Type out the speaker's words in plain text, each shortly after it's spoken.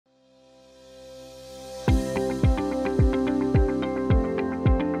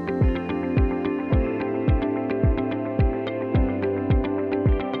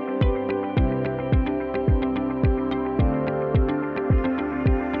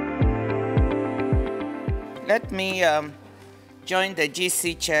Let me join the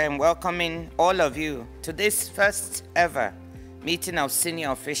GC chair in welcoming all of you to this first ever meeting of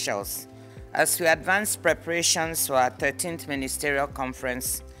senior officials as we advance preparations for our 13th Ministerial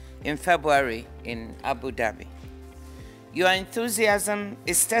Conference in February in Abu Dhabi. Your enthusiasm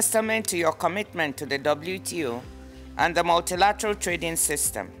is testament to your commitment to the WTO and the multilateral trading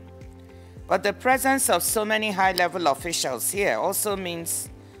system. But the presence of so many high-level officials here also means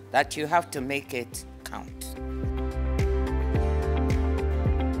that you have to make it count.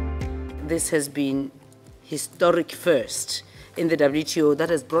 This has been historic first in the WTO that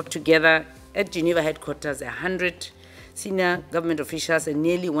has brought together at Geneva headquarters 100 senior government officials and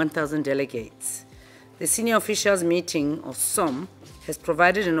nearly 1,000 delegates. The senior officials meeting, or SOM, has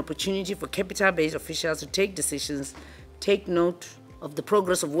provided an opportunity for capital-based officials to take decisions, take note of the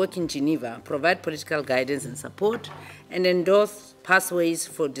progress of work in Geneva, provide political guidance and support, and endorse pathways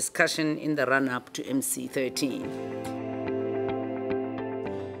for discussion in the run-up to MC13.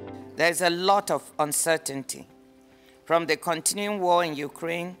 There's a lot of uncertainty, from the continuing war in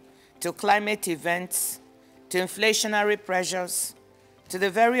Ukraine to climate events, to inflationary pressures, to the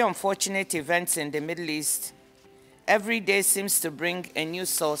very unfortunate events in the Middle East. Every day seems to bring a new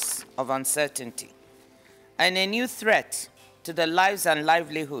source of uncertainty and a new threat to the lives and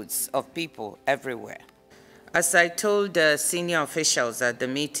livelihoods of people everywhere. As I told the senior officials at the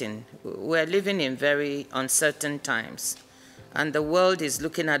meeting, we're living in very uncertain times, and the world is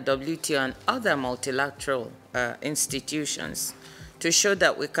looking at WTO and other multilateral institutions to show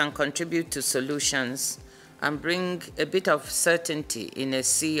that we can contribute to solutions and bring a bit of certainty in a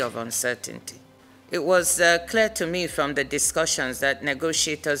sea of uncertainty. It was clear to me from the discussions that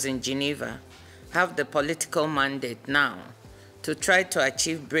negotiators in Geneva have the political mandate now to try to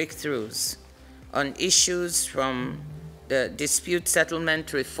achieve breakthroughs on issues from the dispute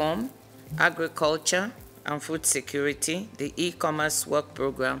settlement reform, agriculture and food security, the e-commerce work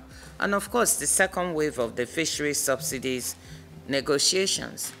program, and of course the second wave of the fisheries subsidies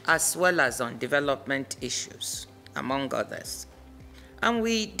negotiations, as well as on development issues, among others. And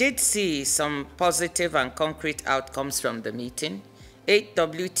we did see some positive and concrete outcomes from the meeting. 8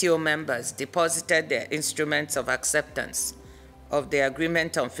 WTO members deposited their instruments of acceptance of the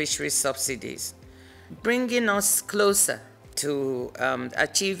agreement on fisheries subsidies, bringing us closer to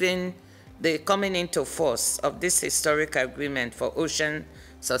achieving the coming into force of this historic agreement for ocean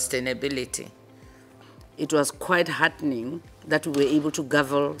sustainability. It was quite heartening that we were able to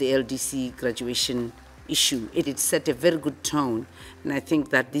gavel the LDC graduation issue. It set a very good tone, and I think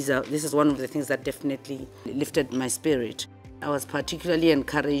that this is one of the things that definitely lifted my spirit. I was particularly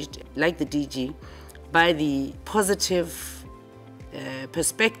encouraged, like the DG, by the positive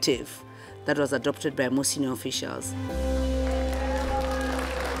perspective that was adopted by most senior officials.